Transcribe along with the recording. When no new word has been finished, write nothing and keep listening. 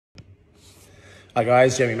Hi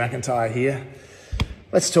guys, Jamie McIntyre here.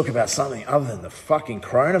 Let's talk about something other than the fucking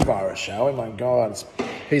coronavirus, shall we? My God,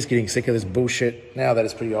 who's getting sick of this bullshit now that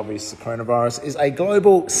it's pretty obvious the coronavirus is a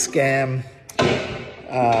global scam.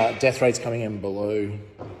 Death rates coming in below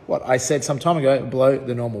what I said some time ago, below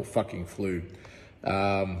the normal fucking flu.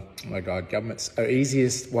 My God, governments are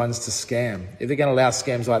easiest ones to scam. If they're going to allow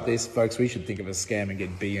scams like this, folks, we should think of a scam and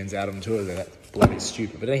get billions out of them too. That's bloody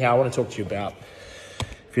stupid. But anyhow, I want to talk to you about,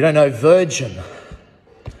 if you don't know, Virgin,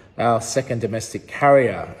 our second domestic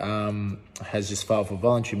carrier, has just filed for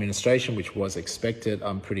voluntary administration, which was expected.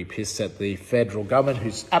 I'm pretty pissed at the federal government,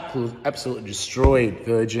 who's absolutely destroyed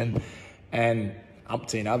Virgin and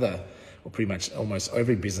umpteen other, or pretty much almost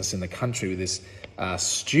every business in the country with this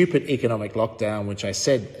stupid economic lockdown, which I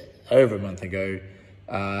said over a month ago,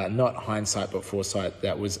 not hindsight but foresight,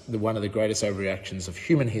 that was one of the greatest overreactions of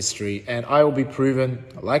human history. And I will be proven,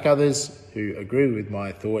 like others who agree with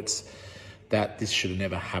my thoughts, that this should have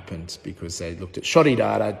never happened because they looked at shoddy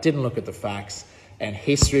data, didn't look at the facts, and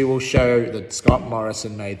history will show that Scott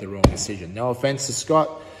Morrison made the wrong decision. No offence to Scott.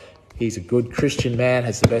 He's a good Christian man,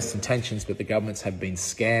 has the best intentions, but the governments have been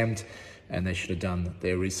scammed and they should have done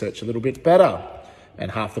their research a little bit better.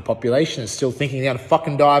 And half the population is still thinking they're going to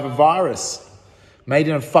fucking die of a virus made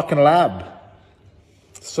in a fucking lab.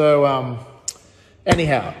 So,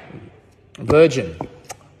 anyhow, Virgin.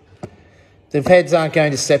 The feds aren't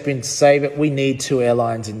going to step in to save it. We need two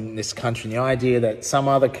airlines in this country. And the idea that some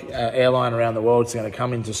other airline around the world is going to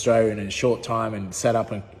come into Australia in a short time and set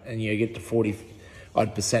up and get to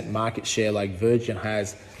 40-odd% market share like Virgin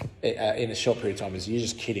has in a short period of time, you're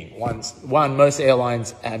just kidding. One, most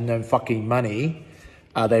airlines have no fucking money.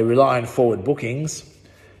 They rely on forward bookings,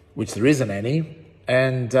 which there isn't any,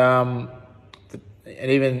 and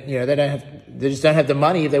even they just don't have the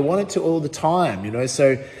money if they wanted to all the time.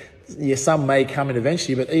 So. Yeah, some may come in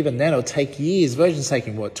eventually, but even then it'll take years. Virgin's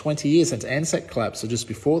taking, 20 years since ASIC collapsed, or just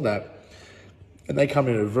before that. And they come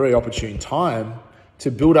in at a very opportune time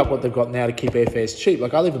to build up what they've got now to keep airfares cheap.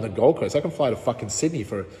 Like, I live on the Gold Coast. I can fly to fucking Sydney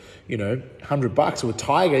for, $100. Or with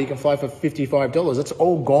Tiger, you can fly for $55. That's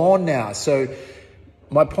all gone now. So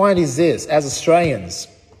my point is this. As Australians,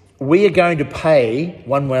 we are going to pay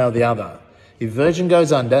one way or the other. If Virgin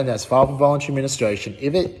goes under, and that's filed for voluntary administration,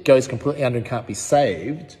 if it goes completely under and can't be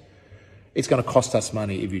saved, it's going to cost us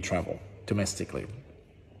money if you travel domestically.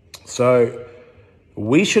 So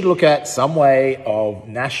we should look at some way of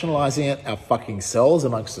nationalising it our fucking selves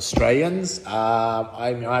amongst Australians.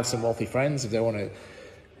 I have some wealthy friends. If they want to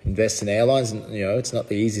invest in airlines, and it's not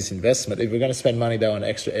the easiest investment. If we're going to spend money though on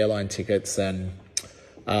extra airline tickets, then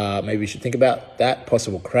maybe we should think about that.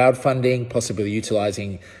 Possible crowdfunding, possibly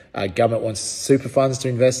utilising government wants super funds to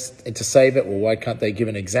invest and to save it. Well, why can't they give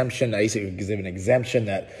an exemption? ASIC gives an exemption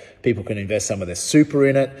that people can invest some of their super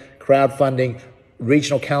in it. Crowdfunding,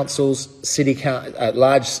 regional councils,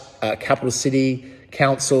 large capital city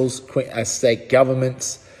councils, state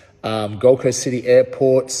governments, Gold Coast City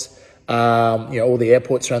airports, all the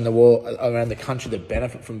airports around the world, around the country that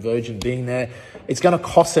benefit from Virgin being there. It's going to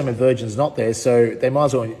cost them if Virgin's not there, so they might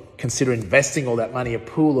as well consider investing all that money, a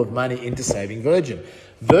pool of money, into saving Virgin.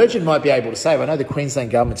 Virgin might be able to save. I know the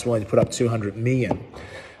Queensland government's willing to put up $200 million.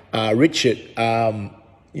 Richard,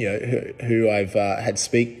 who I've had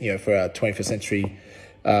speak, for our 21st century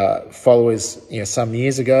followers, some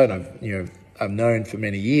years ago, and I've known for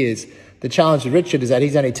many years. The challenge with Richard is that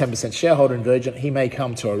he's only a 10% shareholder in Virgin. He may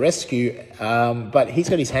come to a rescue, but he's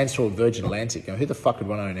got his hands full of Virgin Atlantic. Who the fuck would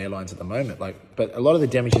want to own airlines at the moment? But a lot of the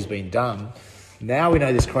damage has been done. Now we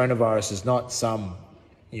know this coronavirus is not some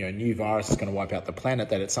new virus is going to wipe out the planet,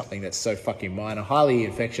 that it's something that's so fucking minor, highly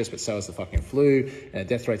infectious, but so is the fucking flu, and the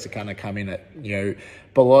death rates are going to come in at,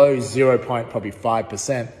 below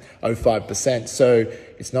 0.5%, so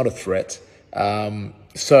it's not a threat.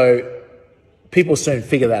 So people soon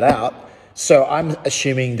figure that out. So I'm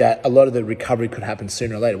assuming that a lot of the recovery could happen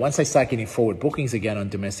sooner or later. Once they start getting forward bookings again on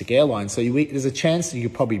domestic airlines, so there's a chance that you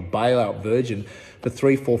could probably bail out Virgin for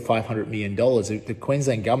 $500 million. If the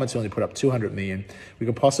Queensland government's only put up $200 million, we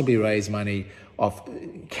could possibly raise money off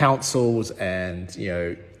councils and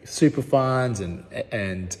super funds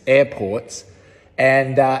and airports,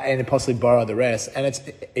 and possibly borrow the rest. And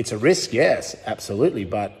it's a risk, yes, absolutely,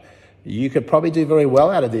 but you could probably do very well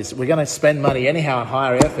out of this. We're going to spend money anyhow on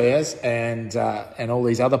higher airfares, and all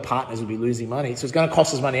these other partners will be losing money. So it's going to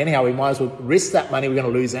cost us money anyhow. We might as well risk that money we're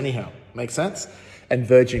going to lose anyhow. Make sense? And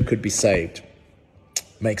Virgin could be saved.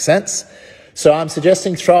 Make sense? So I'm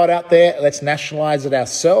suggesting throw it out there. Let's nationalise it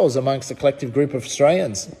ourselves amongst a collective group of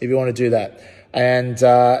Australians, if you want to do that. And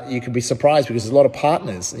you can be surprised because there's a lot of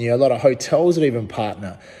partners, a lot of hotels that even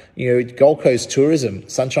partner. Gold Coast tourism,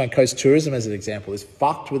 Sunshine Coast tourism as an example, is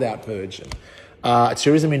fucked without Virgin.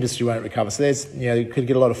 Tourism industry won't recover. So there's, you could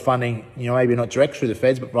get a lot of funding, maybe not direct through the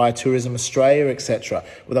Feds, but via Tourism Australia, etc.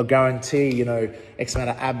 Where they'll guarantee, X amount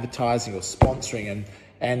of advertising or sponsoring,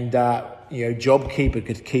 and JobKeeper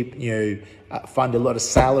could keep, fund a lot of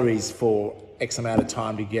salaries for X amount of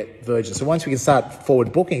time to get Virgin. So once we can start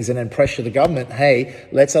forward bookings and then pressure the government, hey,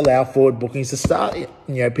 let's allow forward bookings to start.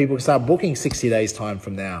 People can start booking 60 days time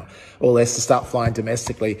from now, or less, to start flying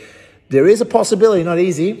domestically. There is a possibility, not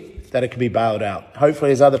easy, that it could be bailed out. Hopefully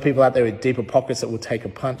there's other people out there with deeper pockets that will take a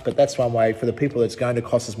punt, but that's one way. For the people that's going to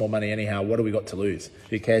cost us more money anyhow, what do we got to lose?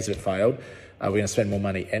 Who cares if it failed? We're going to spend more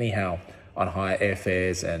money anyhow on higher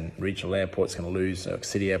airfares, and regional airports going to lose,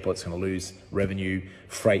 city airports going to lose revenue,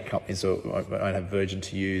 freight companies won't have Virgin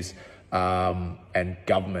to use, and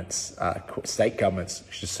governments, state governments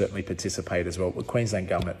should certainly participate as well. The Queensland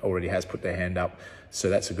government already has put their hand up, so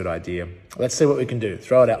that's a good idea. Let's see what we can do.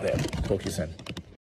 Throw it out there. Talk to you soon.